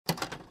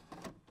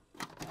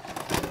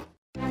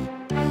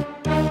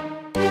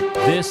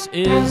This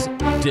is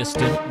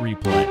Distant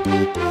Replay.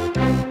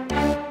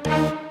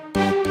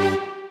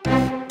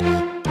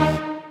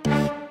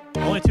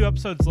 Only 2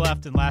 episodes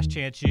left in Last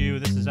Chance U.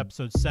 This is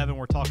episode 7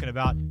 we're talking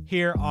about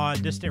here on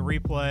Distant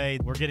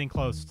Replay. We're getting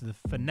close to the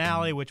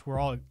finale, which we're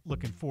all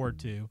looking forward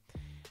to.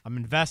 I'm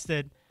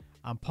invested.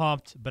 I'm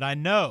pumped, but I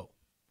know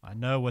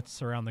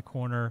what's around the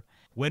corner.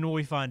 When will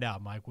we find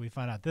out, Mike? Will we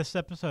find out this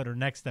episode or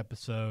next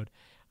episode?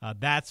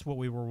 That's what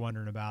we were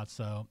wondering about.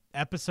 So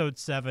episode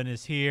 7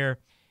 is here.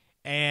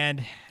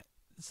 And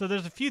so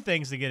there's a few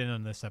things to get in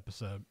on this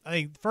episode. I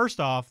think first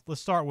off, let's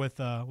start with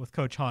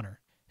Coach Hunter,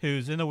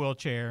 who's in the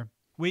wheelchair.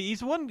 He's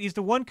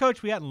the one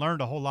coach we hadn't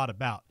learned a whole lot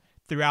about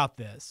throughout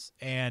this.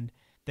 And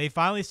they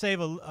finally save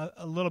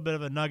a little bit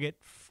of a nugget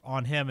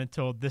on him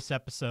until this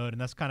episode, and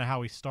that's kind of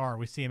how we start.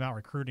 We see him out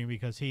recruiting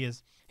because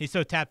he's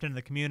so tapped into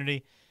the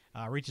community,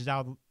 reaches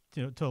out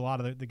to a lot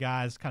of the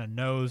guys, kind of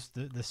knows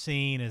the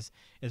scene, is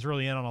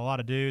really in on a lot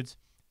of dudes,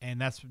 and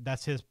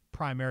that's his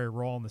primary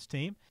role in this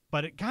team.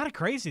 But it kind of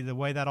crazy the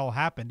way that all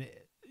happened,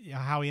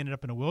 how he ended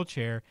up in a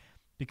wheelchair,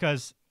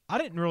 because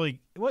it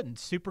wasn't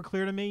super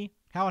clear to me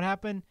how it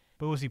happened,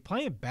 but was he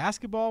playing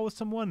basketball with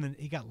someone and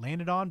he got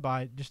landed on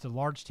by just a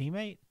large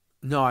teammate?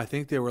 No, I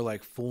think they were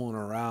like fooling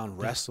around,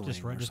 wrestling or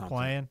something. Just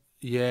playing?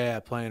 Yeah,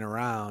 playing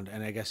around.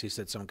 And I guess he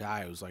said some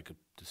guy who was like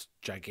this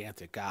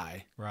gigantic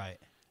guy. Right.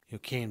 Who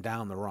came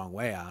down the wrong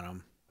way on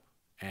him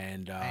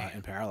and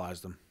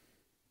paralyzed him.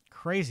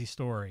 Crazy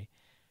story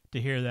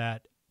to hear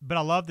that. But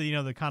I love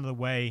the kind of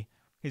the way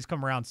he's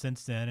come around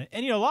since then.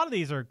 And a lot of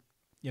these are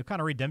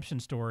kind of redemption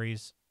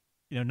stories,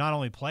 not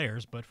only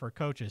players, but for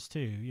coaches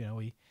too.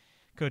 We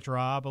Coach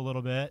Rob a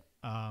little bit,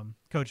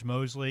 Coach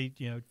Mosley,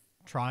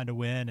 trying to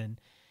win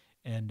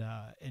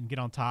and get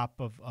on top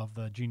of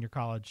the junior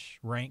college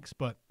ranks.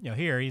 But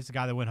here he's the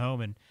guy that went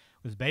home and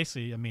was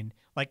basically,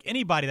 like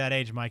anybody that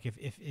age, Mike,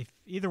 if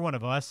either one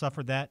of us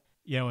suffered that,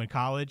 in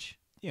college,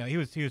 he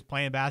was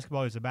playing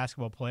basketball. He was a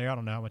basketball player. I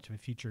don't know how much of a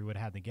future he would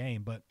have had in the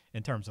game, but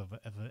in terms of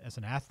as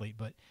an athlete.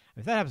 But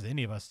if that happens to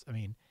any of us,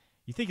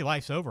 you think your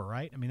life's over,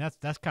 right?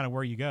 That's kind of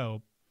where you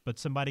go. But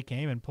somebody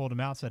came and pulled him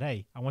out and said,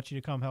 "Hey, I want you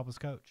to come help us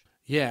coach."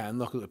 Yeah, and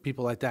look,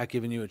 people like that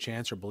giving you a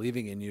chance or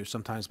believing in you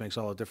sometimes makes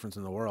all the difference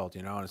in the world,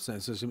 And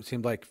it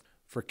seemed like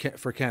for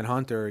Ken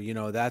Hunter,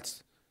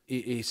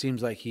 it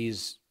seems like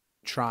he's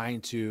trying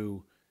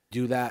to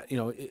do that,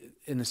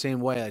 in the same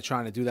way, like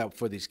trying to do that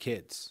for these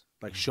kids,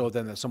 like show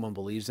them that someone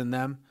believes in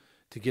them,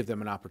 to give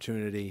them an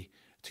opportunity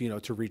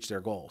to reach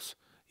their goals,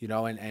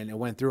 and it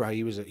went through how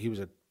he was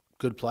a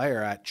good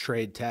player at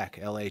Trade Tech,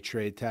 LA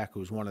Trade Tech,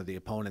 who's one of the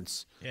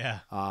opponents. Yeah.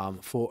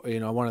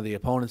 One of the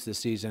opponents this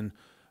season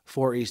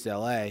for East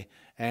LA,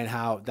 and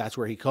how that's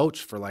where he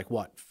coached for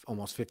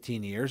almost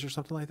 15 years or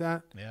something like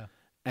that. Yeah.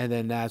 And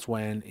then that's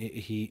when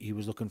he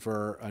was looking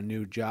for a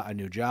new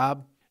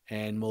job.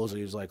 And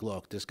Mosley was like,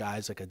 "Look, this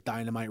guy's like a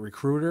dynamite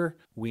recruiter.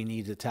 We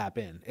need to tap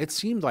in." It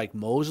seemed like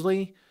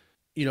Mosley,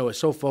 is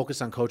so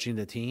focused on coaching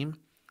the team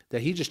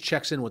that he just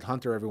checks in with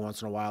Hunter every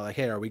once in a while, like,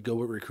 "Hey, are we good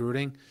with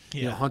recruiting?"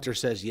 Yeah. Hunter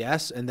says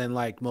yes, and then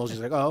Mosley's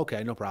like, "Oh,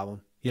 okay, no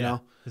problem." He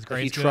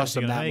trusts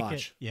him that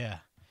much. Yeah.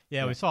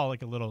 Yeah, we saw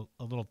like a little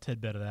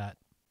tidbit of that,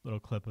 little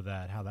clip of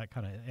that, how that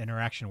kind of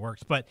interaction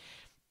works. But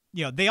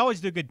they always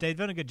do good. They've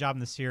done a good job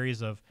in the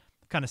series of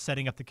kind of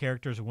setting up the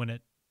characters when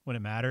it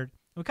mattered.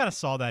 We kind of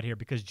saw that here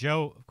because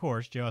Joe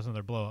has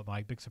another blow up,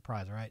 Mike. Big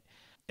surprise, right?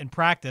 In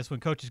practice, when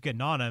coach is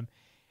getting on him,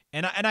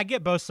 and I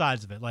get both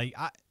sides of it.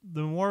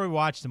 The more we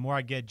watch, the more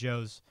I get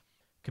Joe's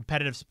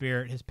competitive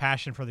spirit, his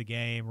passion for the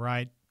game,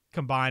 right?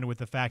 Combined with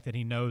the fact that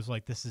he knows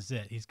this is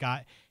it.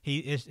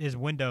 His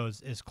window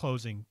is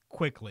closing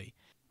quickly.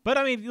 But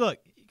look,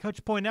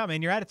 coach pointed out,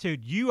 man, your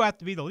attitude, you have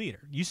to be the leader.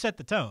 You set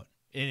the tone.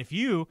 And if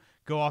you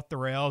go off the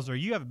rails or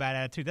you have a bad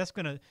attitude, that's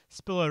going to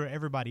spill over to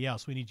everybody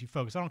else. We need you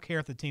focused. I don't care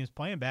if the team's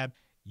playing bad.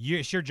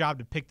 It's your job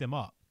to pick them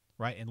up,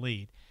 right, and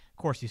lead. Of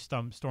course, he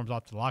storms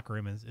off to the locker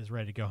room and is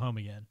ready to go home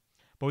again.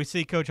 But we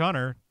see Coach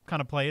Hunter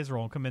kind of play his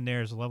role and come in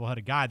there as a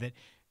level-headed guy that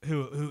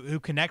who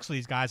connects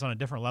these guys on a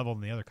different level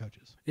than the other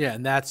coaches. Yeah,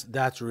 and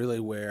that's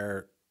really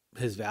where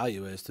his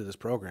value is to this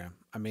program.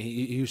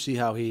 You see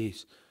how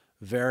he's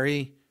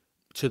very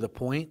to the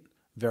point,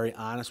 very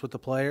honest with the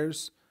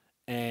players,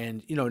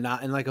 and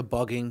not in like a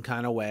bugging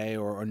kind of way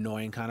or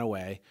annoying kind of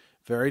way.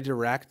 Very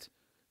direct,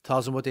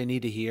 tells them what they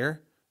need to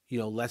hear,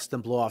 lets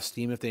them blow off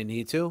steam if they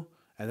need to,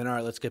 and then all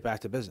right, let's get back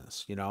to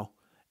business,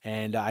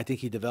 And I think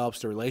he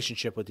develops the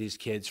relationship with these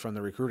kids from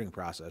the recruiting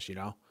process,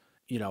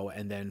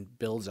 and then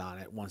builds on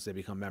it once they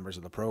become members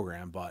of the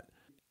program. But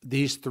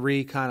these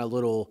 3 kind of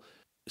little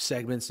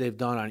segments they've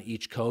done on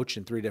each coach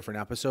in 3 different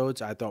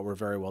episodes, I thought were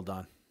very well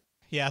done.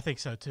 Yeah, I think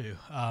so too.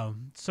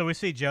 So we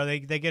see Joe. They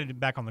get him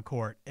back on the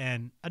court,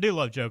 and I do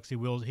love Joe because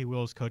he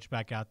wheels coach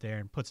back out there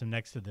and puts him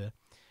next to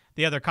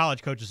the other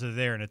college coaches that are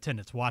there in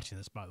attendance watching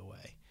this. By the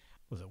way,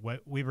 was it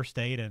Weber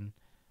State and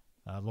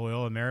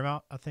Loyola and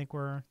Marymount? I think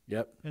were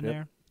in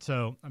there.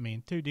 So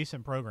 2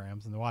 decent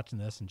programs, and they're watching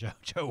this, and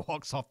Joe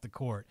walks off the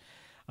court.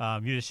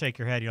 You just shake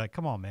your head. You're like,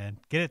 come on, man,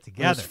 get it It's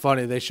together.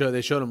 funny. They showed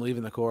him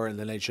leaving the court, and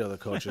then they show the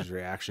coach's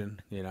reaction.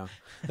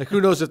 Like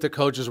who knows if the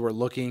coaches were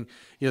looking,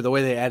 the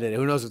way they edited it.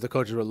 Who knows if the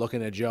coaches were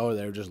looking at Joe or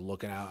they were just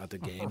looking out at the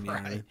game. You know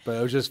what I mean? But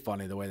it was just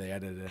funny the way they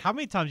edited it. How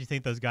many times do you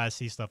think those guys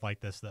see stuff like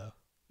this though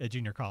at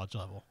junior college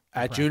level?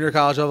 At junior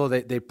college level,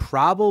 they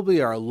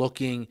probably are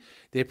looking.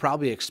 They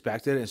probably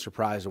expect it and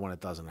surprised when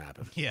it doesn't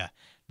happen. Yeah,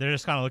 they're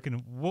just kind of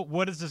looking.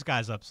 What is this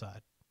guy's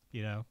upside?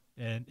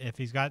 And if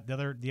he's got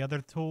the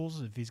other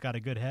tools, if he's got a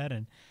good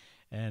head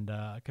and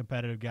a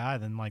competitive guy,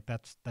 then like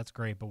that's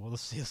great. But we'll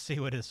see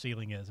what his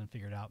ceiling is and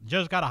figure it out.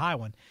 Joe's got a high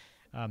one.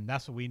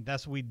 That's what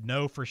we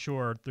know for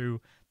sure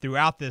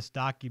throughout this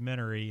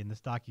documentary and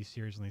this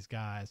docuseries on these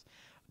guys.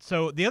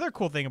 So the other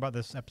cool thing about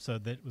this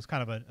episode that was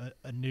kind of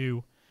a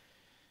new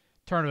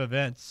turn of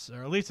events,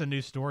 or at least a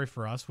new story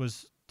for us,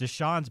 was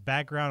Deshaun's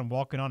background and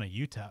walking on a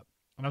UTEP.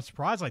 And I'm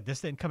surprised like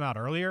this didn't come out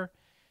earlier.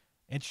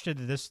 Interested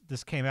that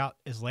this came out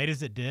as late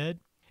as it did.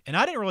 And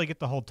I didn't really get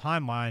the whole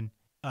timeline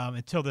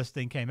until this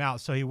thing came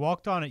out. So he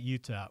walked on at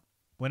UTEP,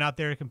 went out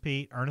there to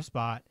compete, earn a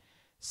spot,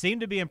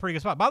 seemed to be in a pretty good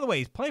spot. By the way,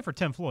 he's playing for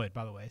Tim Floyd,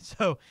 by the way.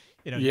 So,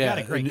 you got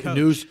a great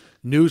coach.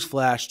 News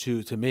flash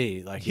to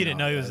me. Like you didn't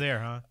know he was there,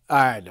 huh?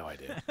 I had no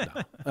idea.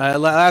 No.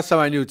 Last time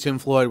I knew, Tim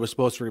Floyd was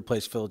supposed to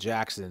replace Phil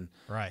Jackson.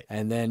 Right.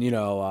 And then,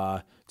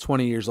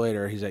 20 years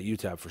later, he's at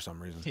UTEP for some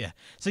reason. Yeah.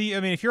 So,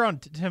 if you're on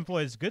Tim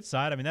Floyd's good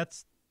side,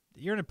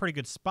 you're in a pretty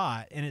good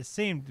spot. And it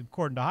seemed,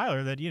 according to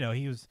Heiler, that,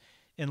 he was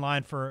in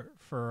line for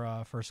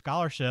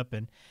scholarship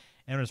and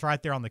was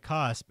right there on the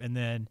cusp. And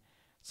then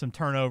some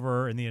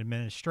turnover in the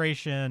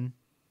administration.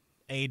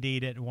 AD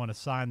didn't want to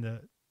sign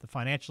the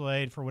financial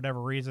aid for whatever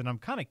reason. I'm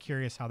kind of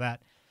curious how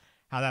that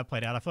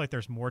played out. I feel like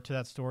there's more to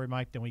that story,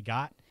 Mike, than we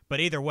got. But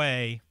either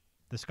way,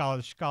 the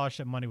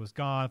scholarship money was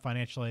gone.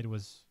 Financial aid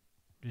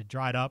it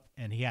dried up,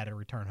 and he had to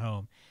return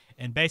home.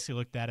 And basically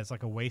looked at it as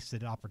like a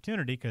wasted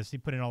opportunity because he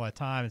put in all that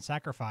time and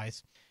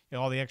sacrifice,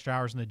 all the extra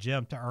hours in the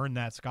gym to earn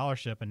that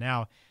scholarship, and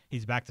now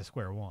he's back to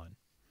square one.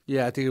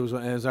 Yeah, I think it was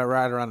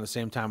right around the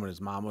same time when his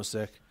mom was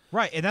sick.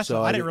 Right, and that's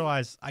what I didn't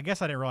realize. I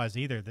guess I didn't realize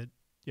either that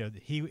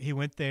he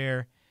went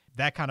there,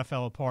 that kind of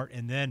fell apart,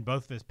 and then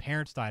both of his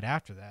parents died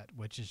after that,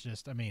 which is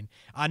just,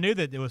 I knew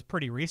that it was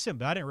pretty recent,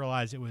 but I didn't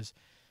realize it was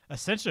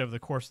essentially over the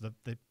course of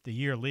the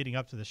year leading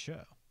up to the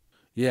show.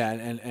 Yeah,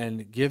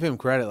 and give him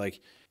credit. Like,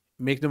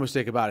 make no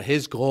mistake about it.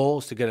 His goal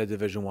is to get a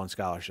Division I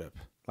scholarship.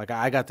 Like,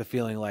 I got the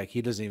feeling like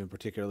he doesn't even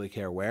particularly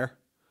care where,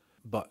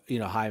 but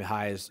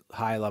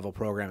high level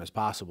program as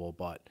possible.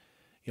 But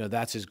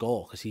that's his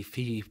goal because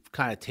he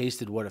kind of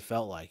tasted what it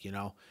felt like.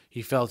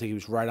 He felt he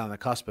was right on the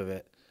cusp of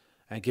it,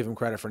 and give him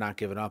credit for not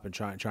giving up and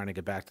trying to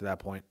get back to that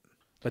point.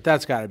 But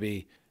that's got to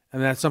be,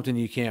 that's something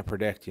you can't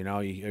predict. You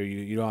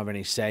don't have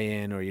any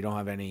say in, or you don't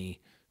have any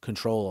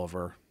control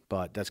over.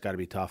 But that's got to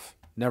be tough.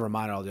 Never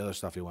mind all the other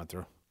stuff he went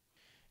through.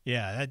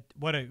 Yeah,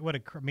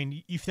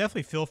 you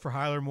definitely feel for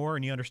Heiler more,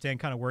 and you understand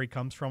kind of where he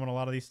comes from on a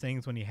lot of these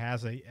things when he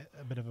has a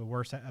bit of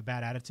a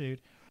bad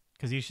attitude,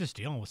 because he's just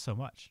dealing with so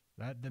much.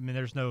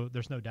 There's no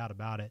doubt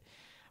about it.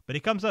 But he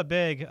comes up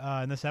big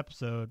in this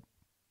episode,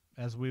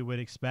 as we would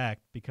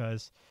expect,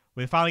 because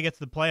we finally get to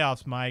the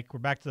playoffs, Mike. We're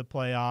back to the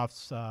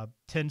playoffs.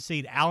 10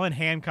 seed Allan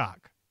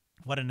Hancock.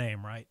 What a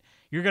name, right?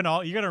 You're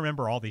gonna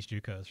remember all these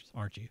JUCOs,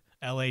 aren't you?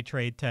 LA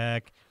Trade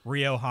Tech,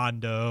 Rio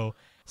Hondo,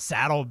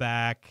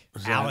 Saddleback,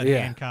 Allan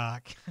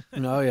Hancock.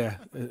 No, yeah.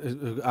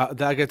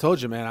 Like I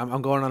told you, man,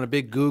 I'm going on a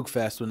big Goog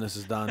Fest when this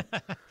is done.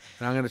 And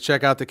I'm going to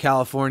check out the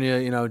California,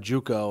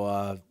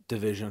 JUCO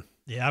division.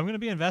 Yeah, I'm going to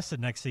be invested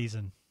next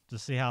season to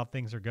see how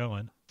things are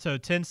going. So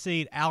 10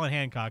 seed Allan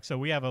Hancock. So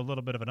we have a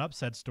little bit of an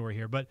upset story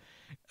here, but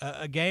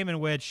a game in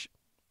which,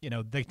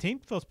 the team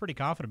feels pretty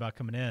confident about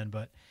coming in,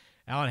 but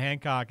Allan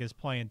Hancock is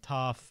playing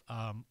tough.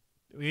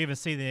 We even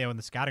see in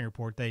the scouting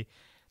report, they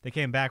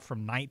came back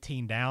from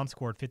 19 down,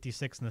 scored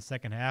 56 in the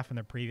second half in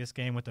their previous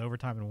game, went to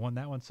overtime and won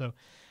that one. So,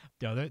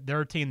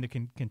 they're a team that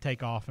can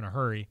take off in a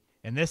hurry.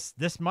 And this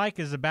Mike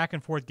is a back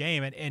and forth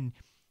game, and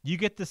you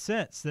get the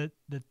sense that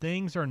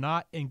things are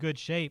not in good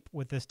shape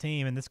with this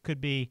team, and this could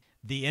be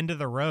the end of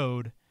the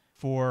road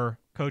for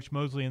Coach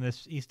Mosley and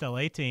this East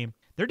LA team.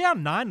 They're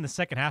down 9 in the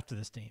second half to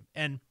this team,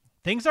 and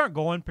things aren't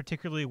going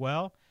particularly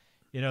well.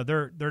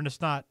 They're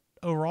just not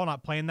overall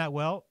not playing that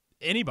well.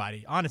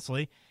 Anybody,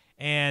 honestly,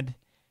 and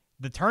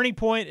the turning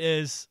point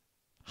is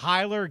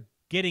Heiler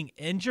getting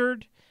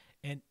injured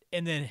and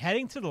then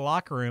heading to the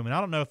locker room. And I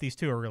don't know if these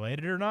two are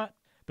related or not,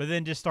 but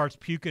then just starts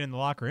puking in the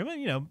locker room.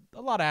 And,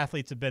 a lot of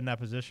athletes have been in that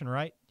position,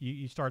 right?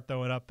 You start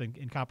throwing up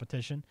in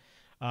competition,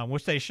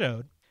 which they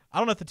showed. I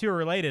don't know if the two are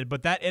related,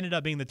 but that ended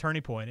up being the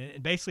turning point.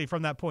 And basically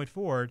from that point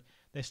forward,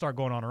 they start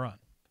going on a run.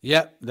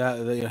 Yep,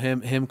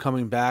 him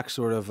coming back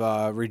sort of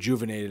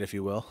rejuvenated, if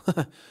you will,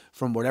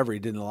 from whatever he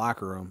did in the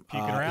locker room.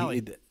 Puke and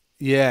rally.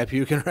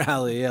 Puke and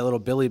rally. Yeah, a little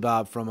Billy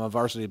Bob from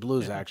Varsity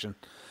Blues action.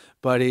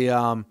 But he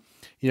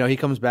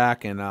comes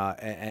back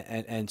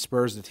and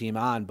spurs the team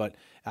on. But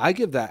I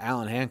give that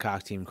Allan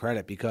Hancock team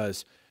credit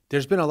because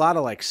there's been a lot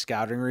of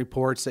scouting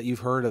reports that you've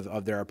heard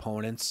of their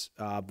opponents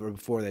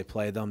before they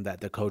play them that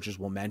the coaches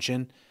will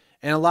mention.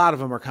 And a lot of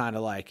them are kind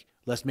of like,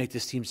 let's make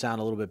this team sound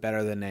a little bit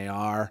better than they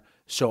are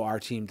so our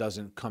team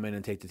doesn't come in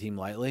and take the team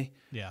lightly.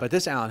 Yeah. But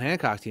this Allan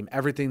Hancock team,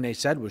 everything they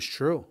said was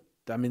true.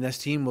 I mean, this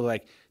team was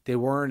like, they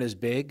weren't as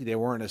big, they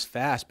weren't as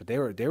fast, but they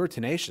were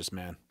tenacious,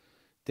 man.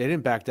 They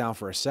didn't back down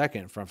for a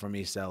second from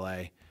East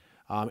LA.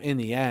 In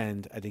the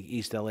end, I think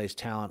East LA's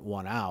talent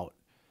won out.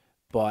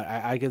 But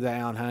I give that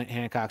Allan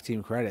Hancock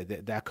team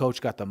credit. That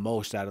coach got the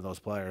most out of those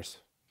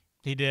players.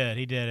 He did,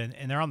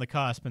 and they're on the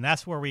cusp, and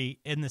that's where we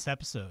end this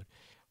episode.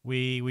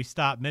 We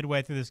stopped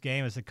midway through this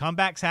game as the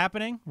comeback's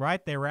happening,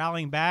 right? They're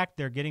rallying back.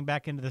 They're getting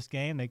back into this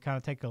game. They kind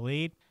of take a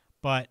lead,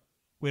 but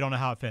we don't know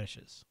how it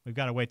finishes. We've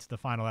got to wait to the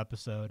final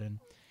episode, and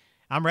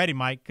I'm ready,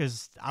 Mike,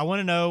 because I want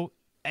to know,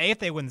 A, if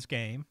they win this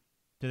game,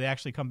 do they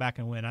actually come back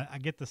and win? I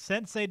get the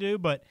sense they do,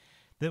 but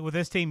with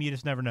this team, you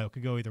just never know. It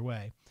could go either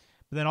way.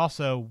 But then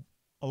also,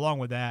 along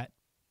with that,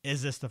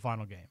 is this the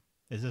final game?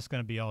 Is this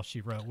going to be all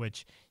she wrote?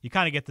 Which you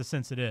kind of get the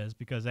sense it is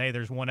because, A,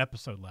 there's one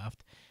episode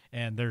left,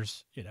 and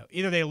there's,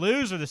 either they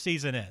lose or the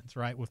season ends,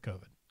 right, with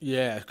COVID.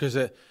 Yeah, because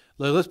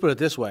let's put it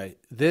this way.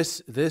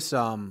 This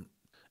Allan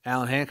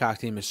Hancock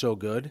team is so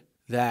good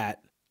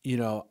that,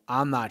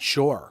 I'm not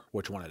sure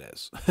which one it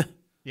is.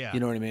 Yeah.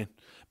 You know what I mean?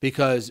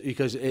 Because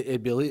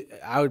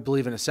I would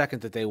believe in a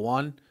second that they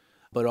won,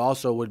 but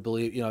also would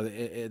believe,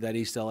 that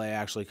East LA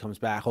actually comes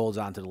back, holds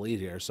on to the lead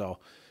here. So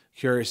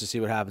curious to see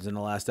what happens in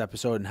the last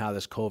episode and how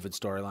this COVID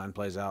storyline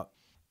plays out.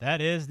 That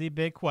is the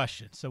big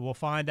question. So we'll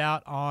find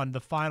out on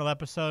the final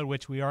episode,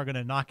 which we are going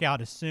to knock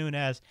out as soon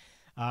as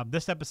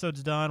this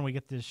episode's done. We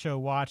get the show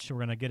watched. So we're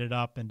going to get it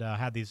up and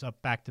have these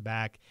up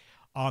back-to-back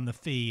on the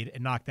feed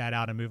and knock that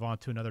out and move on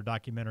to another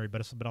documentary.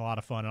 But it's been a lot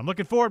of fun. And I'm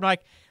looking forward,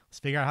 Mike. Let's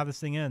figure out how this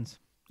thing ends.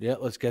 Yeah,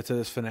 let's get to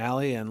this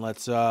finale and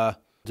let's do a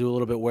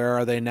little bit where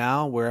are they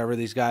now, wherever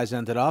these guys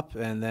ended up,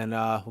 and then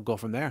we'll go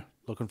from there.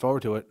 Looking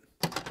forward to it.